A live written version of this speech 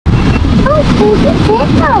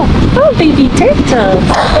baby turtle.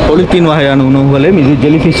 Polythene வகையான உணவுகளையும் இது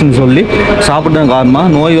ஜெலிஃபிஷ்னு சொல்லி சாப்பிட்ட காரணமாக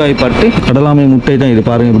நோய்வாய்ப்பட்டு கடலாமை முட்டை தான் இது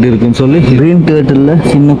பாருங்க எப்படி இருக்குன்னு சொல்லி கிரீன் டேர்ட்டில்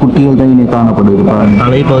சின்ன குட்டிகள் தான் இனி காணப்படுது பாருங்க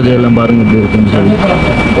தலைப்பகுதியெல்லாம் பாருங்க எப்படி இருக்குன்னு சொல்லி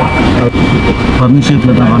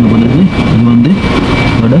பர்னிஷேப்பில் தான் காணப்படுது இது வந்து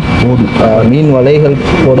இதோட ஓடு மீன் வலைகள்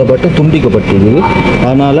போடப்பட்டு துண்டிக்கப்பட்டிருக்குது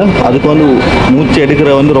அதனால் அதுக்கு வந்து மூச்சு எடுக்கிற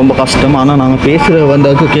வந்து ரொம்ப கஷ்டம் ஆனால் நாங்கள் பேசுகிற வந்து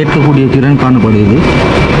அதுக்கு கேட்கக்கூடிய திறன் காணப்படுது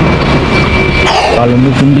கால்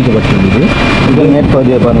வந்து துண்டிக்கப்பட்டிருக்குது இது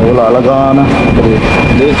மேற்பகுதியை பாருங்கள் இவ்வளோ அழகான ஒரு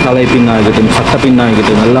இது தலை பின்னாகட்டும் சட்ட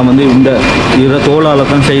பின்னாகட்டும் எல்லாம் வந்து இந்த இதை தோளால்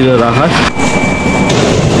தான் செய்ததாக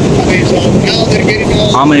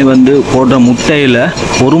ஆமை வந்து போடுற முட்டையில்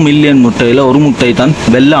 1 மில்லியன் முட்டையில் ஒரு முட்டை தான்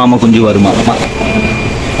வெள்ளை ஆமை குஞ்சு வருமா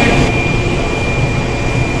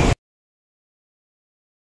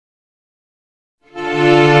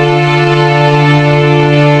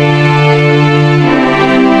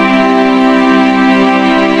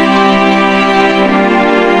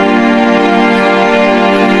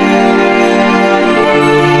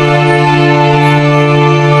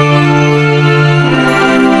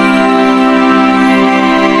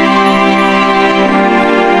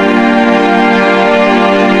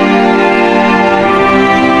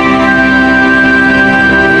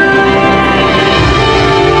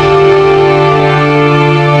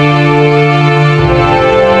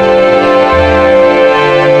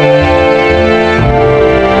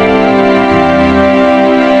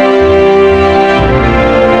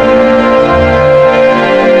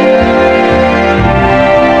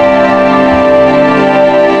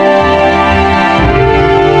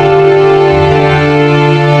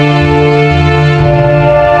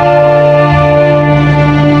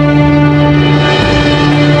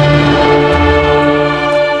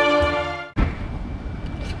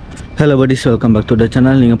Hello buddies, welcome back to the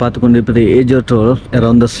channel. நீங்கள் பார்த்து கொண்டு இருப்பது ஏஜர் டூர்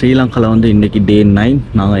அரௌண்ட் Sri Lanka வந்து இன்றைக்கி டே 9.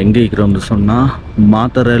 நாங்கள் எங்கே இருக்கிறோம்னு சொன்னால்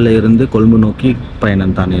மாத்தறையில் இருந்து கொழும்பு நோக்கி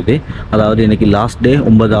பயணம் தான் இது. அதாவது இன்றைக்கி லாஸ்ட் டே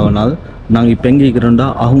 9வது நாள். நாங்கள் இப்போ எங்கே இருக்கிறோம்டா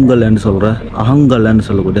அஹுங்கல்லன்னு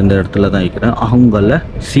சொல்லக்கூடிய இந்த இடத்துல தான் இருக்கிறோம். அஹுங்கல்ல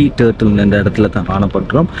சீ டேர்ட்டில் இந்த இடத்துல தான்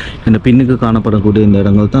காணப்படுறோம். இந்த பின்னுக்கு காணப்படக்கூடிய இந்த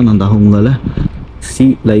இடங்கள் தான் அந்த அஹுங்கல்ல சி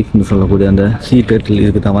லைஃப்னு சொல்லக்கூடிய அந்த சீ டேர்ட்டில்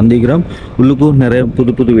இதுக்கு தான் வந்திருக்கிறோம். உள்ளுக்கும் நிறைய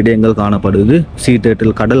புது புது விடயங்கள் காணப்படுது. சீ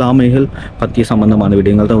டேர்ட்டில் கடல் ஆமைகள் பற்றிய சம்பந்தமான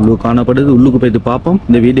விடயங்கள் தான் உள்ளுக்கு காணப்படுது. உள்ளுக்கு போய்ட்டு பார்ப்போம்.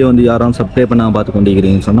 இந்த வீடியோ வந்து யாரும் சப்ஸ்கிரைப் பண்ணாமல் பார்த்து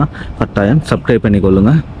கொண்டிருக்கிறீங்கன்னு சொன்னால் கட்டாயம் சப்ஸ்கிரைப்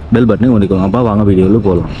பண்ணிக்கொள்ளுங்க, பெல் பட்டனையும் ஓடிக்கோங்க. அப்போ வாங்க வீடியோவில்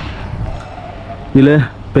போகலாம். இதில்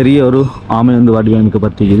பெரிய ஒரு ஆமை வந்து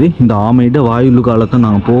வடிவமைக்கப்பட்டிருக்குது. இந்த ஆமையிட வாயுள்ளு காலத்தை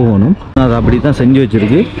நாங்கள் போகணும். அது அப்படி தான் செஞ்சு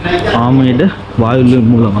வச்சுருக்கு. ஆமையிட வாயுள்ளு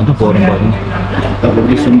மூலமாக தான் போகிறோம் பாருங்க.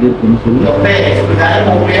 அப்படி செஞ்சுருக்குன்னு சொல்லி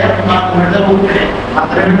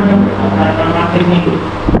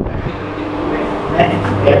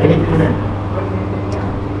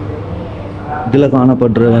இதில்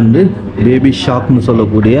காணப்படுற வந்து பேபி ஷார்க்னு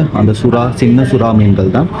சொல்லக்கூடிய அந்த சுறா, சின்ன சுறா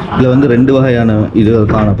மீன்கள் தான். இதில் வந்து 2 வகையான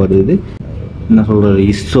இதுகள் காணப்படுது. என்ன சொல்கிறது,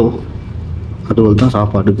 இஸ்ஸோ அதுகள் தான்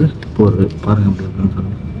சாப்பாட்டுக்கு போடுறது பாருங்க அப்படி இருக்குன்னு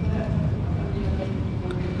சொல்லி.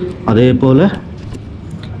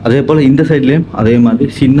 அதே போல் இந்த சைட்லேயும் அதே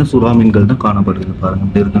மாதிரி சின்ன சுறா மீன்கள் தான் காணப்படுது பாருங்க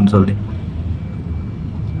அப்படி இருக்குன்னு சொல்லி.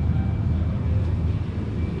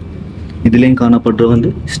 இதுலேயும் காணப்படுறது வந்து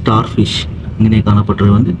ஸ்டார் ஃபிஷ், இங்கே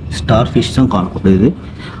காணப்படுறது வந்து ஸ்டார் ஃபிஷ் தான் காணப்படுது.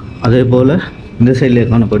 அதே போல் இந்த சைட்லேயே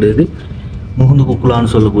காணப்படுது முகுந்து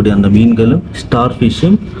குக்குலான்னு சொல்லக்கூடிய அந்த மீன்களும் ஸ்டார்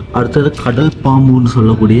ஃபிஷ்ஷும். அடுத்தது கடல் பாம்புன்னு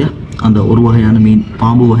சொல்லக்கூடிய அந்த ஒரு வகையான மீன்,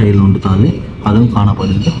 பாம்பு வகையில் ஒன்று தான் அதுவும்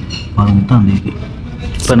காணப்படுது பாருங்க தான் அந்த இது.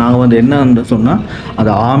 இப்போ நாங்கள் வந்து என்ன சொன்னால்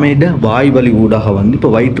அந்த ஆமையிட வாய் வழி ஊடாக வந்து இப்போ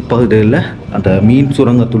வயிற்று பகுதியில் அந்த மீன்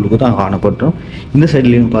சுரங்கத்துள்ளுக்கு தான் காணப்பட்டோம். இந்த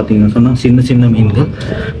சைட்லேயும் பார்த்தீங்கன்னு சொன்னால் சின்ன சின்ன மீன்கள்,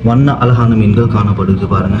 வண்ண அழகான மீன்கள் காணப்படுது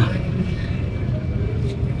பாருங்கள்.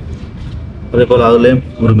 அதே போல் அதுலேயும்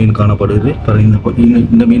ஒரு மீன் காணப்படுது பாருங்க.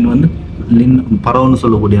 இந்த மீன் வந்து பறவைன்னு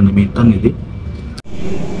சொல்லக்கூடிய அந்த மீன் தான் இது.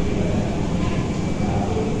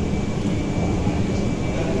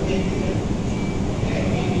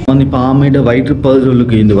 வந்து இப்போ ஆமையோட வயிற்று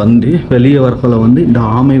பகுதிகளுக்கு இது வந்து வெளியே வரப்போல வந்து இந்த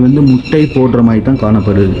ஆமை வந்து முட்டை போடுற மாதிரி தான்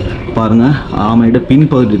காணப்படுது பாருங்கள். ஆமையோட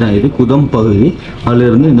பின்பகுதி தான் இது, குதம் பகுதி.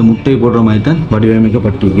 அதிலிருந்து இந்த முட்டை போடுற மாதிரி தான்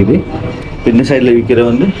வடிவமைக்கப்பட்டிருக்குது. இந்த சைடில் விற்கிற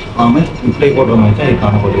வந்து ஆமை முட்டை போடுற மாதிரி தான் இது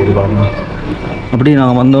காணப்படுது பாருங்கள். அப்படி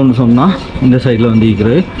நாங்கள் வந்தோம்னு சொன்னால் இந்த சைடில் வந்து இருக்கிற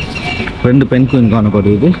 2 பெண் குயின்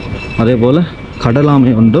காணப்படுது. அதே போல்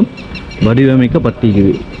கடலாமை ஒன்றும்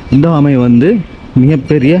வடிவமைக்கப்பட்டிருக்குது. இந்த ஆமை வந்து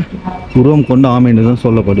மிகப்பெரிய உருவம் கொண்ட ஆமைன்னு தான்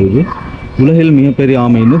சொல்லப்படுது. உலகில் மிகப்பெரிய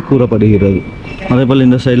ஆமைன்னு கூறப்படுகிறது. அதே போல்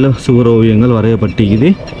இந்த சைடில் சுவர் ஓவியங்கள் வரையப்பட்டிருக்குது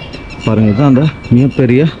பாருங்கள். தான் அந்த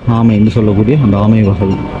மிகப்பெரிய ஆமைன்னு சொல்லக்கூடிய அந்த ஆமை வகை.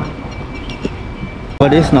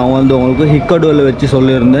 படிஸ் நான் வந்து உங்களுக்கு ஹிக்கடுவில் வச்சு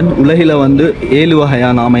சொல்லியிருந்தேன். உலகில் வந்து 7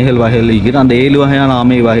 வகையான ஆமைகள் இருக்குது. அந்த 7 வகையான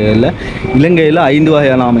ஆமை வகைகளில் இலங்கையில் 5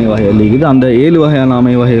 வகையான ஆமை வகைகள் இருக்குது. அந்த 7 வகையான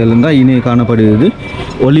ஆமை வகைகள் தான் இனி காணப்படுகிறது.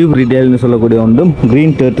 ஒலிவ் ரிடேல்னு சொல்லக்கூடிய ஒன்றும்,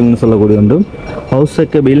 க்ரீன் டேர்ட்டில்னு சொல்லக்கூடிய ஒன்றும்,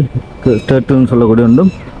 ஹவுசக்கபில் டேர்ட்டில்னு சொல்லக்கூடிய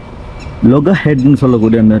ஒன்றும், லொகர்ஹெட்னு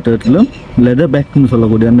சொல்லக்கூடிய அந்த டேர்ட்டிலும், லெதர் பேக்னு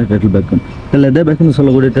சொல்லக்கூடிய அந்த டேர்ட்டில் பேக்கும். இந்த லெதர் பேக்னு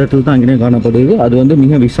சொல்லக்கூடிய டேர்ட்டில் தான் அங்கேயே காணப்படுது. அது வந்து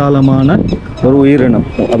மிக விசாலமான ஒரு உயிரினம்.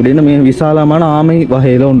 அப்படின்னு மிக விசாலமான ஆமை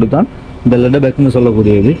வகையில் ஒன்று தான் இந்த லெதர் பேக்னு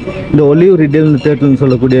சொல்லக்கூடியது. இந்த ஒலிவ் ரிடேல் டேர்ட்டில்னு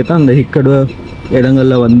சொல்லக்கூடியது தான் இந்த ஹிக்கடு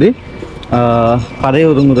இடங்களில் வந்து கரை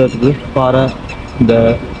ஒதுங்குறதுக்கு பாறை இந்த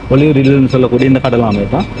ஒலிவ் ரிடேல்னு சொல்லக்கூடிய இந்த கடல் ஆமை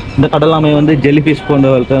தான். இந்த கடல் ஆமை வந்து ஜெலிஃபிஷ்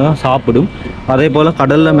போன்றவர்களை தான் சாப்பிடும். அதே போல்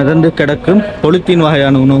கடலில் மிதந்து கிடக்கும் பொலித்தீன்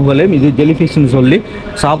வகையான உணவுகளையும் இது ஜெலிஃபிஷ்னு சொல்லி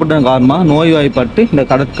சாப்பிட்ற காரணமாக நோய்வாய்ப்பட்டு இந்த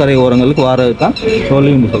கடற்கரை ஓரங்களுக்கு வாரது தான்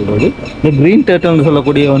ஒலிவ்னு சொல்கிறது. இந்த க்ரீன் டேர்ட்டில்னு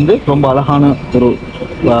சொல்லக்கூடிய வந்து ரொம்ப அழகான ஒரு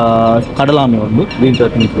கடலாமை வந்து க்ரீன்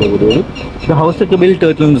டேர்ட்டில்னு சொல்லக்கூடியது. இந்த ஹவுசக்கபில்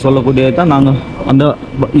டேர்ட்டில்னு சொல்லக்கூடியது தான் நாங்கள் அந்த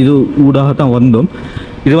இது ஊடாகத்தான் வந்தோம்.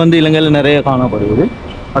 இது வந்து இலங்கையில் நிறைய காணப்படுகிறது.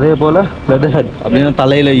 அதே போல் லெதர்ஹெட் அப்படின்னா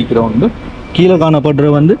தலையில் ஈக்கிற வந்து கீழே காணப்படுற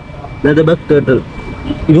வந்து லெதர்பேக் டேர்ட்டில்.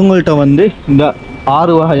 இவங்கள்ட்ட வந்து இந்த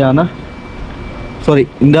 5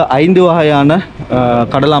 வகையான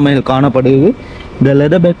கடலாமைகள் காணப்படுது. இந்த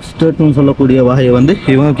லெதர்பேக் டேர்ட்டில்னு சொல்லக்கூடிய வகையை வந்து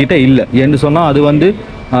இவங்கக்கிட்ட இல்லை. ஏன்னு சொன்னால் அது வந்து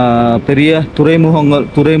பெரிய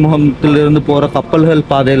துறைமுகத்திலிருந்து போகிற கப்பல்கள்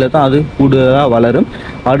பாதையில் தான் அது கூடுதலாக வளரும்.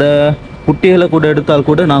 அதோட குட்டிகளை கூட எடுத்தால்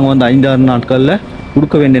கூட நாங்கள் வந்து 5-6 நாட்களில்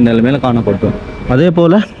கொடுக்க வேண்டிய நிலைமையில் காணப்பட்டோம். அதே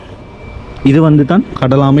போல் இது வந்து தான்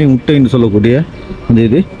கடலாமை முட்டைன்னு சொல்லக்கூடிய அந்த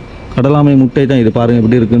இது கடலாமை முட்டை தான். இது பாருங்கள்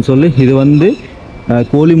எப்படி இருக்குன்னு சொல்லி. இது வந்து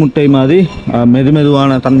கோழி முட்டை மாதிரி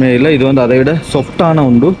மெதுவான தன்மையில் இது வந்து அதை விட சாஃப்டான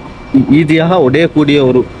உண்டு, ஈஸியாக உடையக்கூடிய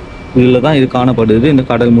ஒரு இதில் தான் இது காணப்படுது. இந்த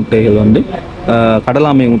கடல் முட்டைகள் வந்து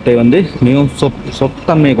கடலாமை முட்டை வந்து மிகவும்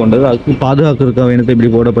சொத்தன்மை கொண்டது. அதுக்கு பாதுகாக்கிறதுக்காக வேணத்தை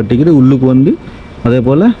இப்படி போடப்பட்டிருக்குது. உள்ளுக்கு வந்து அதே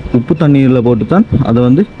போல் உப்பு தண்ணீரில் போட்டு தான் அதை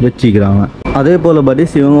வந்து வச்சிக்கிறாங்க. அதே போல்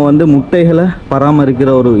படிஸ் இவங்க வந்து முட்டைகளை பராமரிக்கிற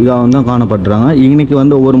ஒரு இதாக தான் காணப்படுறாங்க. இன்னைக்கு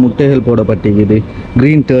வந்து ஒவ்வொரு முட்டைகள் போடப்பட்டிருக்குது.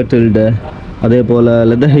 க்ரீன் டேர்ட்டில்ட அதே போல்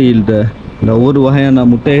லெதர்ஹெயில்ட இந்த ஒவ்வொரு வகையான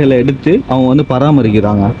முட்டைகளை எடுத்து அவங்க வந்து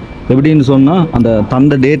பராமரிக்கிறாங்க. எப்படின்னு சொன்னால் அந்த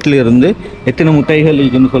தந்த டேட்டில் இருந்து எத்தனை முட்டைகள்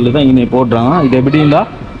இருக்குன்னு சொல்லி தான் இங்கே போடுறாங்க. இது எப்படின்னா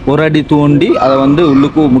ஒரு அடி தோண்டி அதை வந்து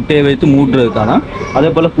உள்ளுக்கு முட்டையை வைத்து மூடுறதுக்கான. அதே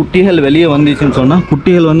போல் குட்டிகள் வெளியே வந்துச்சுன்னு சொன்னால்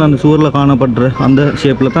குட்டிகள் வந்து அந்த சூரில் காணப்படுற அந்த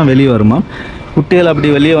ஷேப்பில் தான் வெளியே வருமா. குட்டிகள் அப்படி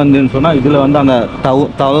வெளியே வந்துன்னு சொன்னால் இதில் வந்து அந்த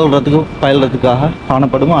தவறுறதுக்கு பயில்றதுக்காக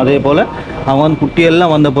காணப்படுமோ. அதே போல் அவங்க வந்து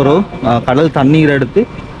குட்டிகள்லாம் வந்த பிறகு கடல் தண்ணீர் எடுத்து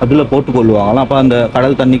அதில் போட்டுக்கொள்வாங்களாம். அப்போ அந்த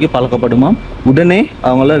கடல் தண்ணிக்கு பழக்கப்படுமா. உடனே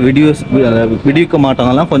அவங்கள விடுவிக்க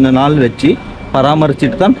மாட்டாங்களாம். கொஞ்சம் நாள் வச்சு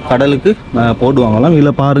பராமரிச்சுட்டு தான் கடலுக்கு போடுவாங்களாம்.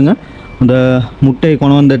 இதில் பாருங்கள் அந்த முட்டையை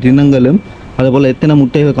கொண்டு வந்த தினங்களும் அதே போல் எத்தனை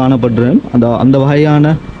முட்டைகள் காணப்படுறேன் அந்த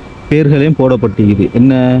வகையான பேர்களையும் போடப்பட்டிருக்குது.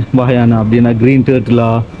 என்ன வகையான அப்படின்னா க்ரீன் டேர்ட்டிலா,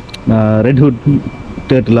 ரெட்ஹுட்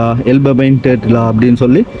டேர்ட்டிலா, எல்பபைன் டேர்ட்டிலா அப்படின்னு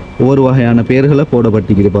சொல்லி ஒவ்வொரு வகையான பேர்களை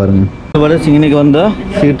போடப்பட்டிருக்குது. பாருங்கள் இன்னைக்கு வந்த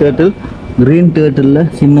சீ டேர்ட்டில் க்ரீன் டேர்ட்டிலில்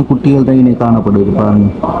சின்ன குட்டிகள் தான் இன்னைக்கு காணப்படுது.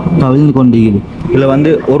 பாருங்கள் தவிழ்ந்து கொண்டிருக்குது. இதில்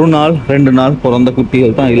வந்து 1 நாள் 2 நாள் பிறந்த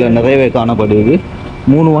குட்டிகள் தான் இதில் நிறையவே காணப்படுது.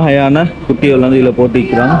 3 வகையான குட்டிகள் வந்து இதில்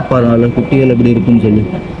போட்டிருக்கிறாங்க. பாருங்கள் அதில் குட்டிகள் எப்படி இருக்குன்னு சொல்லி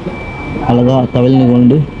அழகாக தவிழ்ந்து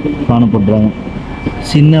கொண்டு காணப்படுறாங்க.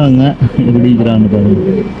 சின்னவங்க எப்படி இருக்கிறாங்க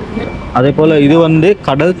பாருங்கள். அதே போல் இது வந்து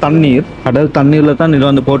கடல் தண்ணீரில் தான் இது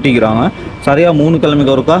வந்து போட்டிக்கிறாங்க. சரியாக 3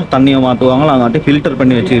 கிழமைக்கு ஒருக்கா தண்ணியை மாற்றுவாங்களா, அங்காட்டி ஃபில்டர்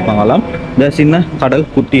பண்ணி வச்சுருப்பாங்களாம் இந்த சின்ன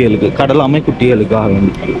கடலாமை குட்டிகளுக்காக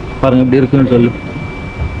வேண்டி. பாருங்கள் எப்படி இருக்குன்னு சொல்லி.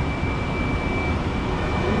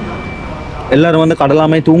 எல்லாரும் வந்து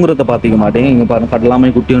கடலாமை தூங்குறத பார்த்திக்க மாட்டேங்க. இங்கே பாருங்கள்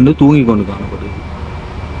கடலாமை குட்டி வந்து தூங்கி கொண்டு காணப்படுது.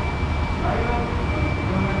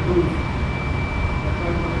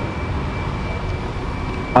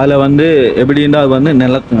 அதில் வந்து எப்படின்னா அது வந்து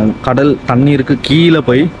கடல் தண்ணீருக்கு கீழே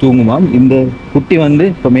போய் தூங்குமாம். இந்த குட்டி வந்து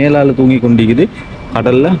இப்போ மேலால் தூங்கி கொண்டிருக்குது.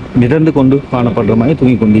 கடலில் மிதந்து கொண்டு காணப்படுற மாதிரி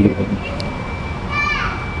தூங்கி கொண்டிருக்கிறது.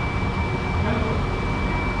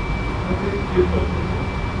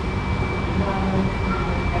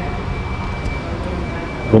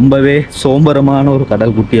 ரொம்பவே சோம்பரமான ஒரு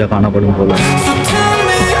கடல் குட்டியாக காணப்படும் போல.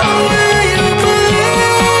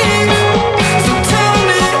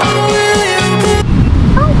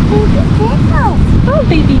 Oh,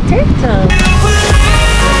 baby turtle.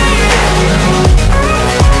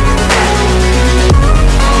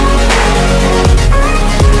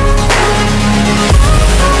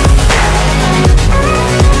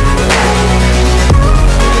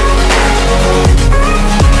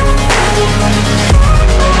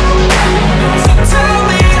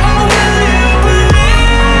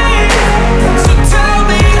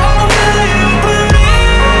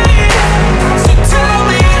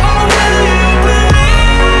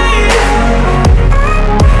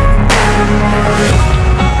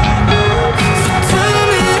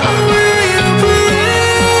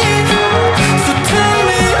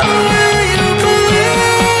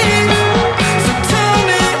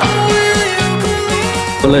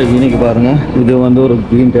 போல் இன்னைக்கு பாருங்கள், இது வந்து ஒரு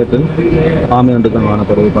க்ரீன் டேட்டில் ஆமை ஒன்று தான்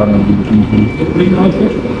காணப்படுது பாருங்கள்.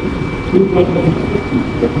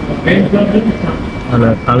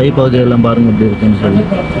 அதில் தலைப்பகுதியெல்லாம் பாருங்கள் எப்படி இருக்குன்னு சொல்லி.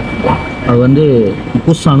 அது வந்து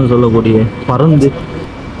புஷ்ஷான்னு சொல்லக்கூடிய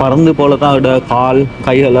பறந்து போல தான் அதோட கால்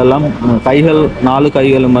கைகள் எல்லாம், கைகள் 4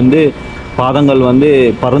 கைகளும் வந்து பாதங்கள் வந்து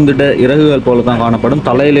பறந்துட்ட இறகுகள் போல தான் காணப்படும்.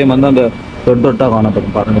 தலையிலேயும் வந்து அந்த தொட்டா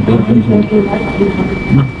காணப்படும் பாருங்கள் எப்படி இருக்குன்னு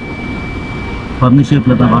சொல்லி. பர்னி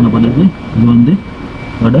ஷேப்பில் தான் காணப்படுது. இது வந்து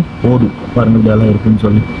அதோட ஓடு பாருங்கள் இதெல்லாம் இருக்குன்னு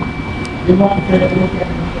சொல்லி.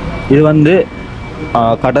 இது வந்து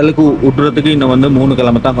கடலுக்கு விட்டுறதுக்கு இன்னும் வந்து 3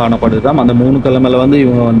 கிழமை தான் காணப்படுது. அந்த 3 கிழமையில வந்து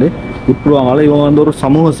இவங்க வந்து விட்டுருவாங்களா. இவங்க வந்து ஒரு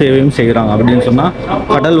சமூக சேவையும் செய்கிறாங்க. அப்படின்னு சொன்னால்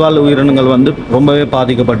கடல் வாழ் உயிரினங்கள் வந்து ரொம்பவே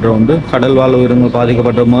பாதிக்கப்பட்டு வந்து கடல் வாழ் உயிரினங்கள்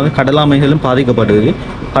பாதிக்கப்பட்ட போது கடலாமைகளும் பாதிக்கப்படுது.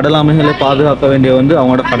 கடலாமைகளை பாதுகாக்க வேண்டிய வந்து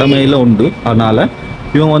அவங்களோட கடமையில் உண்டு. அதனால்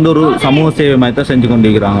இவங்க வந்து ஒரு சமூக சேவை மாதிரி தான் செஞ்சு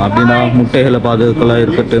கொண்டிருக்கிறாங்க. அப்படின்னா முட்டைகளை பாதுகாக்கலாம்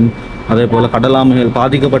இருக்கட்டும், அதே போல் கடலாமைகள்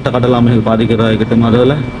பாதிக்கப்பட்ட கடலாமைகள் பாதிக்கிறதா இருக்கட்டும்,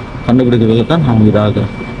 அதில் கண்டுபிடிக்கிறதுல தான் அவங்க இதாக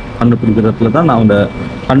கண்டுபிடிக்கிறதுல தான் நான் அவங்க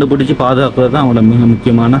கண்டுபிடிச்சி பாதுகாக்கிறது தான் அவங்களோட மிக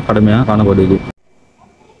முக்கியமான கடமையாக காணப்படுது.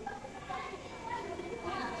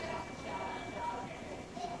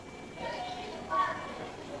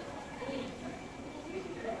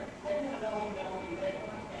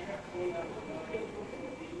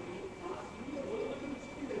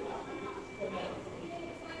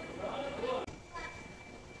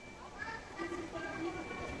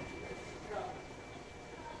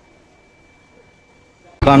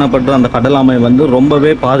 காணப்பட்ட அந்த கடல் ஆமை வந்து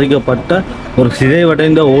ரொம்பவே பாதிக்கப்பட்ட ஒரு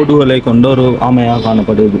சிதைவடைந்த ஓடுகளை கொண்ட ஒரு ஆமையாக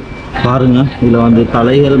காணப்படுது. பாருங்க, இதில் வந்து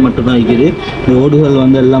தலைகள் மட்டும்தான் இருக்குது. இந்த ஓடுகள்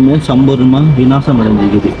வந்து எல்லாமே சம்பூர்ணமாக விநாசம்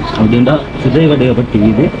அடைஞ்சிக்குது. அப்படின்ட்டா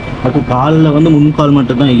சிதைவடையப்பட்டிருக்குது. அது காலில் வந்து முன்கால்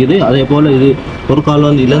மட்டும்தான் இருக்குது. அதே போல் இது ஒரு கால்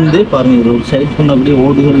வந்து இழந்து பாருங்கள், ஒரு சைட் பண்ணக்கூடிய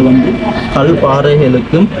ஓடுகள் வந்து கல்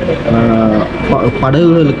பாறைகளுக்கும்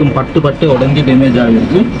படகுகளுக்கும் பட்டு உடஞ்சி டேமேஜ்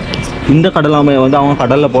ஆகிருக்கு. இந்த கடலாமையை வந்து அவங்க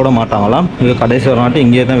கடலில் போட மாட்டாங்களாம். இது கடைசி ஒரு நாட்டு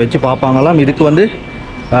இங்கே தான் வச்சு பார்ப்பாங்களாம். இதுக்கு வந்து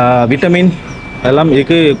விட்டமின் எல்லாம்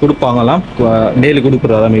இதுக்கு கொடுப்பாங்களாம். டெய்லி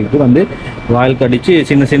கொடுக்குறதாம். இதுக்கு வந்து வாயில் கடித்து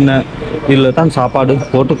சின்ன சின்ன இதில் தான் சாப்பாடு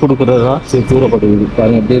போட்டு கொடுக்குறதா கூறப்படுது.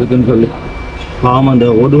 பாருங்க எப்படி இருக்குன்னு சொல்லி. ஆமாம், அந்த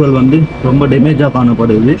ஓடுகள் வந்து ரொம்ப டேமேஜாக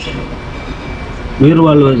காணப்படுது. உயிர்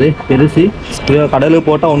வாழ்வதை பெருசி இதை கடலுக்கு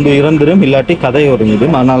போட்டால் ஒன்று இறந்துடும், இல்லாட்டி கதை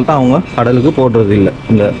ஒருங்கிடும். அதனால தான் அவங்க கடலுக்கு போடுறது இல்லை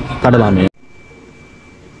இந்த கடலாமையை.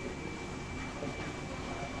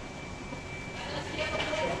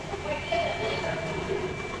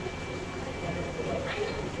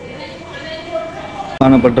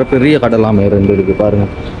 காணப்பட்ட பெரிய கடலாமை இருக்கு பாருங்க.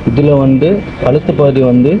 இதில் வந்து கழுத்து பகுதி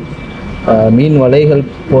வந்து மீன் வலைகள்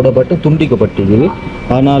போடப்பட்டு துண்டிக்கப்பட்டிருக்குது.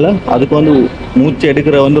 அதனால் அதுக்கு வந்து மூச்சு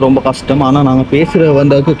எடுக்கிற வந்து ரொம்ப கஷ்டம். ஆனால் நாங்கள் பேசுகிற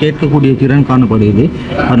வந்து அதுக்கு கேட்கக்கூடிய திறன் காணப்படுது.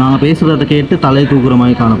 நாங்கள் பேசுகிறத கேட்டு தலை தூக்குற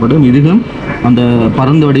மாதிரி காணப்படும். இதுவும் அந்த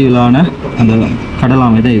பறந்து வடிவிலான அந்த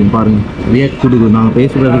கடலாமை தான். இது பாருங்கள், ரியாக்ட் கொடுக்குது. நாங்கள்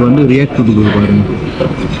பேசுகிறதுக்கு வந்து ரியாக்ட் கொடுக்குது பாருங்கள்.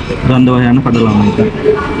 இது அந்த வகையான கடலாமை தான்.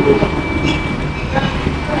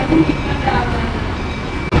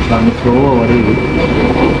 நாங்கள் ஸ்லோவாக வருது.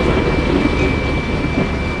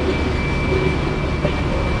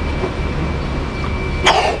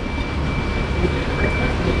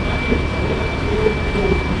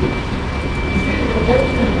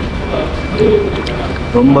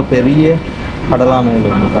 ரொம்ப பெரிய கடலாமையில்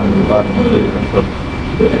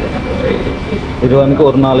இது வந்து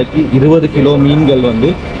ஒரு நாளைக்கு 20 கிலோ மீன்கள் வந்து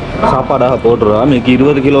சாப்பாடாக போட்டுறதாம். இன்னைக்கு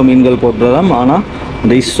 20 கிலோ மீன்கள் போட்டுறதாம். ஆனால்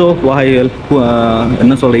இந்த இஸ்ஸோ வகைகள்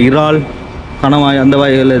என்ன சொல்கிற இறால் கணவாய் அந்த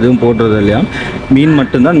வகைகள் எதுவும் போடுறது இல்லையா. மீன்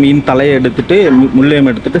மட்டும்தான். மீன் தலையை எடுத்துட்டு முள்ளையம்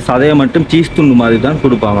எடுத்துட்டு சதையை மட்டும் சீஸ் துண்டு மாதிரி தான்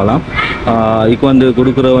கொடுப்பாங்களாம். இதுக்கு வந்து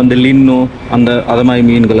கொடுக்குற வந்து லின்னு அதை மாதிரி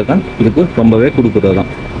மீன்களை தான் இதுக்கு ரொம்பவே கொடுக்குறது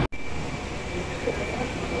தான்.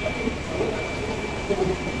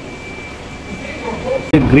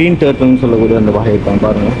 க்ரீன் டேர்ட்டில்னு சொல்லக்கூடிய அந்த வகை தான்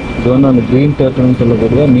பாருங்கள். இது வந்து அந்த க்ரீன் டேர்ட்டில்னு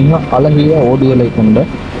சொல்லக்கூடிய மிக அழகிய ஓடுகளை கொண்ட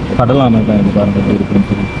கடலாமை தான் இது பாருங்கள் இருக்குன்னு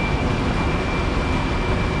சொல்லி.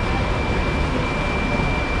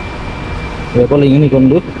 அதே போல் இன்னைக்கு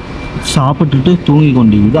வந்து சாப்பிட்டுட்டு தூங்கி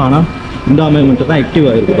கொண்டிருக்குது. ஆனால் இந்த ஆமை மட்டும் தான்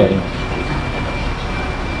ஆக்டிவாக இருக்குது பாருங்கள்.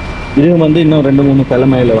 இது வந்து இன்னும் 2-3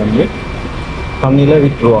 கிழமையில வந்து தண்ணியில்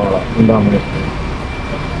விட்டுருவாங்களாம் இந்த ஆமையை.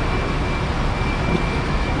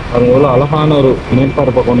 அது எவ்வளோ அழகான ஒரு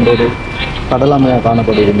மேற்பரப்பை கொண்ட ஒரு கடலாமையாக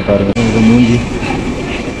காணப்படுது பாருங்க. இது மூஞ்சி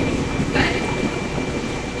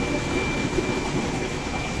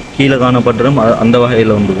கீழே காணப்பட்டுரும் அந்த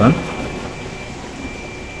வகையில் ஒன்று தான்.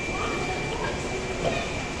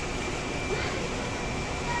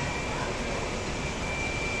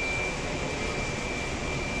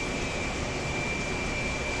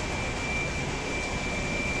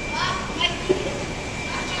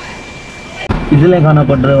 இதில்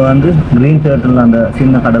காணப்படுறது வந்து க்ரீன் டேர்ட்டில் அந்த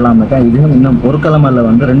சின்ன கடலாமை தான். இதுவும் இன்னும் ஒரு கிழமையில்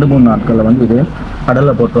வந்து 2-3 நாட்களில் வந்து இதே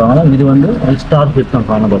கடலில் போட்டுருவாங்க. இது வந்து ஸ்டார் ஃபிஷ் தான்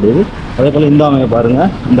காணப்படுது. அதே போல் இந்த ஆமையை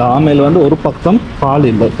பாருங்கள். இந்த ஆமையில் வந்து ஒரு பக்கம் கால்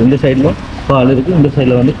இல்லை, இந்த சைடில் கால் இருக்குது, இந்த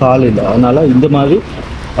சைடில் வந்து கால் இல்லை. அதனால் இந்த மாதிரி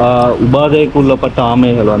உபாதைக்குள்ளப்பட்ட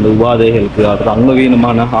ஆமைகள் வந்து உபாதைகளுக்கு அது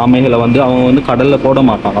அங்கவீனமான ஆமைகளை வந்து அவங்க வந்து கடலில் போட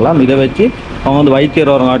மாட்டாங்களாம். இதை வச்சு அவங்க வந்து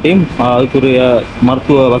வைத்தியர் வரங்காட்டியும் அதுக்குரிய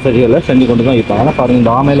மருத்துவ வசதிகளை செஞ்சு கொண்டு தான் இருப்பாங்க. ஆனால் பாருங்கள்,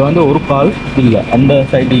 இந்த ஆமையில் வந்து ஒரு கால் இல்லை, அந்த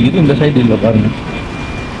சைடு இது, இந்த சைடு இல்லை. பாருங்கள்,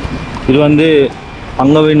 இது வந்து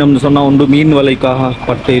அங்கவீனம்னு சொன்னால் ஒன்று மீன் வலைக்காக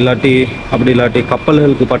பட்டு இல்லாட்டி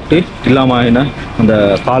கப்பல்களுக்கு பட்டு இல்லாமல் அந்த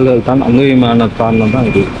கால்கள் தான் அங்கவீனமான காரணம் தான்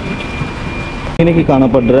இது. இன்னைக்கு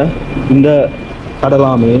காணப்படுற இந்த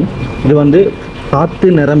கடலாமை இது வந்து காற்று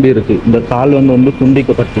நிரம்பி இருக்கு. இந்த கால் வந்து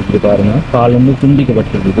துண்டிக்கப்பட்டிருக்கு. பாருங்க, கால் வந்து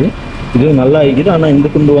துண்டிக்கப்பட்டிருக்குது. இது நல்லா இருக்குது. ஆனால்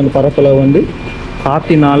இந்த துண்டு வந்து பரப்பளவு வந்து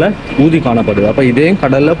காற்றினால ஊதி காணப்படுது. அப்போ இதையும்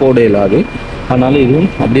கடலில் போட இயலாது. அதனால இதுவும்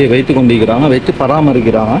அப்படியே வைத்து கொண்டிருக்கிறாங்க, வச்சு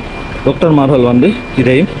பராமரிக்கிறாங்க. டாக்டர்மார்கள் வந்து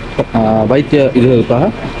இதையும் வைத்திய இதுக்காக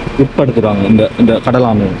உட்படுத்துகிறாங்க இந்த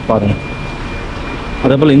கடலாமை. பாருங்க,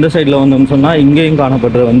 அதே போல் இந்த சைடில் வந்து சொன்னால் இங்கேயும்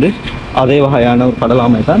காணப்படுறது வந்து அதே வகையான ஒரு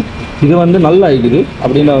கடலாமை தான். இது வந்து நல்லா இருக்குது,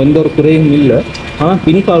 அப்படின்னா எந்த ஒரு குறையும் இல்லை. ஆனால்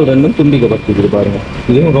பின்கால் ரெண்டும் துண்டிக்கப்பட்டிருக்குது. பாருங்கள்,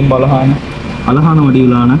 இதுவும் ரொம்ப அழகான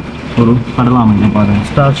வடிவிலான ஒரு கடலாமை தான். பாருங்கள்,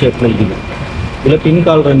 ஸ்டார் ஷேப்பில் இருக்குது. இதில்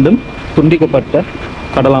பின்கால் ரெண்டும் துண்டிக்கப்பட்ட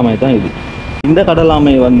கடலாமை தான் இது. இந்த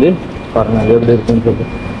கடலாமை வந்து பாருங்கள் எப்படி இருக்குன்னு சொல்லி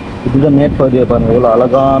இதுதான் மேற்பகுதியை பாருங்கள், எவ்வளோ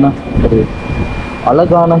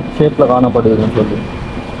அழகான ஷேப்பில் காணப்படுதுன்னு சொல்லி.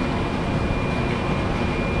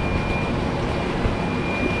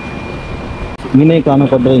 மீனை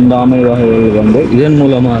காணப்படுற இந்த ஆமை வகைகள் வந்து இதன்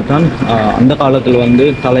மூலமாக தான் அந்த காலத்தில் வந்து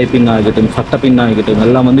தலை பின்னாகட்டும் சட்ட பின்னாகட்டும்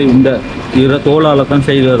எல்லாம் வந்து இந்த தோளால் தான்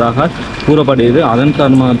செய்ததாக கூறப்படுகிறது. அதன்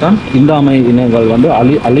காரணமாக தான் இந்த ஆமை இனங்கள் வந்து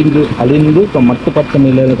அழிந்து இப்போ மட்டுப்பட்ட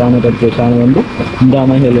நிலையில் காணப்படுறதுக்கான வந்து இந்த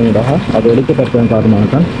ஆமைகளினதாக அது எடுக்கப்பட்ட காரணமாக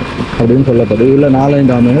தான் அப்படின்னு சொல்லப்படுது. இல்லை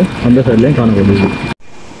 4-5 ஆமைகள் அந்த சைட்லேயும் காணப்படுது.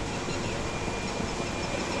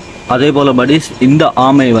 அதே போல் படிஸ் இந்த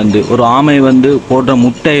ஒரு ஆமை வந்து போடுற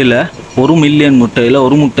முட்டையில் 1 மில்லியன் முட்டையில்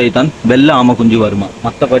ஒரு முட்டை தான் வெள்ளை ஆமை குஞ்சு வருமா.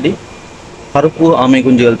 மற்றபடி கருப்பு ஆமை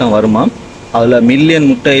குஞ்சுகள் தான் வருமா. அதில் மில்லியன்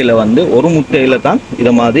முட்டையில் வந்து ஒரு முட்டையில் தான்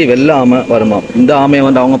இதை மாதிரி வெள்ளை ஆமை வருமா. இந்த ஆமையை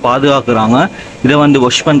வந்து அவங்க பாதுகாக்கிறாங்க. இதை வந்து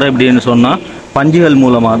வாஷ் பண்ணுற எப்படின்னு சொன்னால் பஞ்சுகள்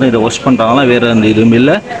மூலமாக தான் இதை வாஷ் பண்ணுறாங்களா, வேறு எந்த இதுவும்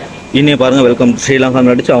இல்லை. இன்னே பாருங்கள், வெல்கம் ஸ்ரீலங்கா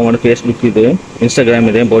நடிச்சு அவங்களோட ஃபேஸ்புக் இதையும் Instagram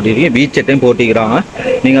இதையும் போட்டிருக்கீங்க, வீச்சட்டையும் போட்டிக்கிறாங்க.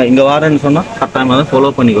 நீங்கள் இங்கே வாரேன்னு சொன்னால் கட்டாயமாக தான்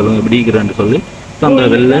ஃபாலோ பண்ணிக்கொள்ளுங்க எப்படி இருக்கிறேன்னு சொல்லி. அந்த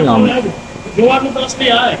வெள்ளை ஆமை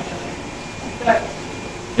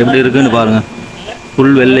எப்படி இருக்குன்னு பாருங்கள்,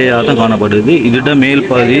 ஃபுல் வெள்ளையாக தான் காணப்படுது. இதோட மேல்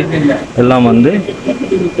பகுதி எல்லாம் வந்து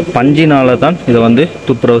பஞ்சினால தான் இதை வந்து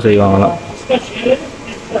துப்புரவு செய்வாங்களாம்.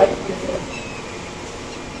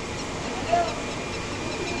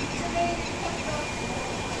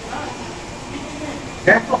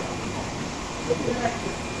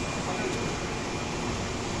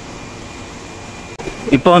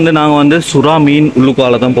 இப்போ வந்து நாங்கள் வந்து சுறா மீன்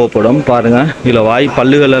உள்ளுக்கால தான் போகப்படும். பாருங்கள், இதில் வாய்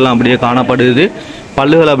பல்லுகள் எல்லாம் அப்படியே காணப்படுது,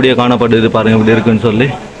 பல்லுகள் அப்படியே காணப்படுது. பாருங்கள் இப்படி இருக்குன்னு சொல்லி.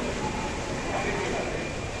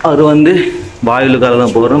 அது வந்து வாயுலுக்கால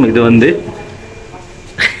தான் போகிறோம். இது வந்து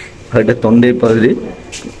தொண்டை பகுதி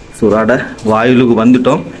சுறாட வாயுலுக்கு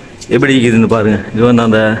வந்துட்டோம். எப்படி இருக்குதுன்னு பாருங்கள். இது வந்து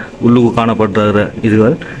அந்த உள்ளுக்கு காணப்படுற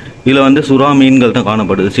இதுகள். இதில் வந்து சுறா மீன்கள் தான்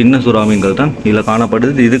காணப்படுது, சின்ன சுறா மீன்கள் தான் இதில்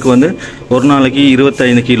காணப்படுது. இதுக்கு வந்து ஒரு நாளைக்கு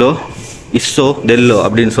 25 கிலோ இஸ்ஸோ டெல்லோ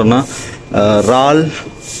அப்படின்னு சொன்னால் இறால்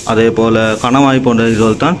அதே போல் கணவாய் போன்ற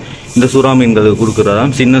இதுகள் தான் இந்த சுறா மீன்களுக்கு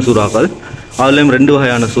கொடுக்குறதாம். சின்ன சுறாக்கள் அதுலேயும் 2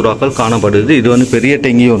 வகையான சுறாக்கள் காணப்படுது. இது வந்து பெரிய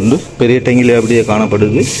டெங்கி உண்டு, பெரிய டெங்கியில் அப்படியே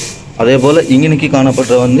காணப்படுது. அதே போல் இங்கனைக்கு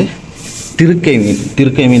காணப்படுற வந்து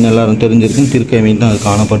திருக்கை மீன் எல்லாரும் தெரிஞ்சிருக்கும். திருக்கை மீன் தான் அது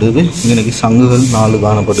காணப்படுது. இங்கனைக்கு சங்குகள் 4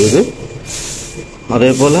 காணப்படுது.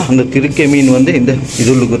 அதே போல் அந்த திருக்கை மீன் வந்து இந்த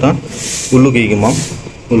இதுள்ளுக்கு தான் உள்ளுக்கிக்குமாம்,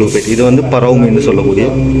 உள்ளுக்கு போயிட்டு. இது வந்து பறவை மீன் சொல்லக்கூடிய.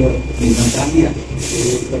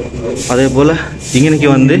 அதே போல் இங்கனைக்கு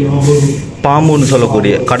வந்து பாம்புன்னு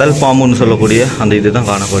சொல்லக்கூடிய, கடல் பாம்புன்னு சொல்லக்கூடிய அந்த இது தான்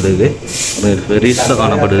காணப்படுது, பெருசாக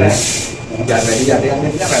காணப்படுது.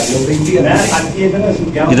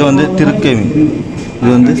 இது வந்து திருக்கை மீன், இது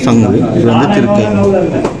வந்து சங்கு, இது வந்து திருக்கை மீன்.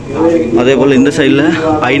 அதே போல் இந்த சைடில்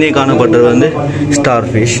ஐனே காணப்படுறது வந்து ஸ்டார்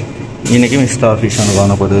ஃபிஷ். இன்றைக்கும் ஸ்டார் ஃபிஷ் ஒன்று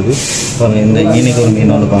காணப்படுது. இந்த ஈனைக்கு ஒரு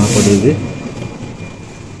மீன் ஒன்று காணப்படுது.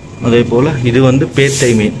 அதே போல் இது வந்து பேத்தை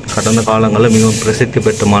மீன். கடந்த காலங்களில் மிகவும் பிரசித்தி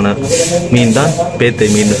பெற்றமான மீன் தான் பேத்தை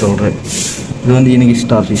மீன் சொல்கிறேன். இது வந்து இன்றைக்கி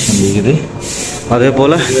ஸ்டார் ஃபிஷ் இருக்குது. அதே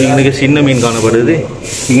போல் இன்றைக்கி சின்ன மீன் காணப்படுது.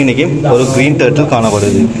 இன்றைக்கி ஒரு க்ரீன் டர்ட்டில்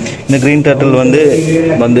காணப்படுது. இந்த க்ரீன் டர்ட்டில்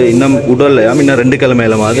வந்து இன்னும் உடல்ல இன்னும் 2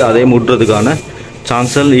 கிழமையில மாதிரி அதே முட்டுறதுக்கான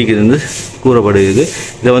சான்சல் இருந்து கூறப்படுகிறது.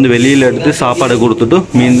 இதை வந்து வெளியில் எடுத்து சாப்பாடை கொடுத்துட்டு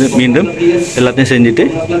மீண்டும் எல்லாத்தையும் செஞ்சுட்டு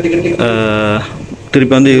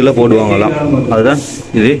திருப்பி வந்து இதில் போடுவாங்களாம். அதுதான்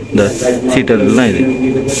இது, இந்த சீட்டர்கள் தான் இது.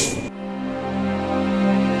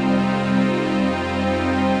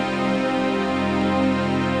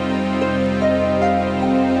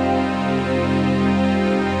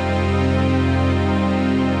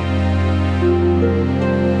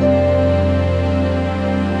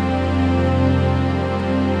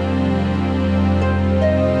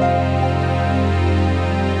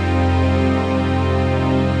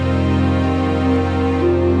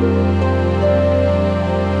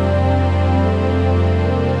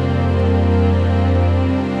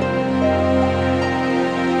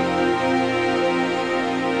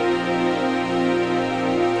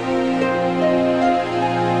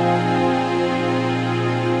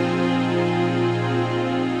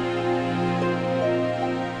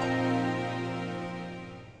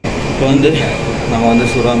 இப்போ வந்து நம்ம வந்து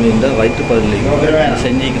சுறா மீன் வயிற்று பகுதியில்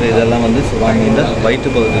செஞ்சுக்கிற இதெல்லாம் வந்து சுறா மீன் வயிற்று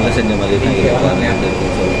பகுதியில் செஞ்ச மாதிரி தான்.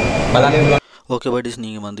 ஓகே பட்டிஸ்,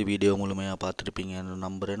 நீங்கள் வந்து வீடியோ முழுமையாக பார்த்துருப்பீங்கன்னு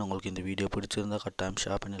நம்புகிறேன். உங்களுக்கு இந்த வீடியோ பிடிச்சிருந்தா கட்டாயம்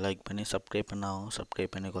ஷேர் பண்ணி லைக் பண்ணி சப்ஸ்கிரைப்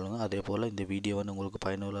பண்ணிக்கொள்ளுங்கள். அதே போல் இந்த வீடியோ வந்து உங்களுக்கு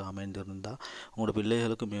பயனுள்ள அமைந்திருந்தால் உங்களோட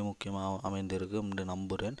பிள்ளைகளுக்கு மிக முக்கியமாக அமைந்திருக்கு என்று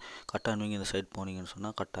நம்புகிறேன். கட்டாயம் நீங்கள் இந்த சைட் போனீங்கன்னு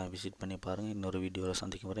சொன்னால் கட்டாயம் விசிட் பண்ணி பாருங்கள். இன்னொரு வீடியோவில்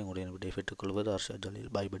சந்திக்கும் வரை உங்களுடைய விடை பெற்றுக்கொள்வது Arsha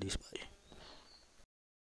Jaleel. By buddies, bye.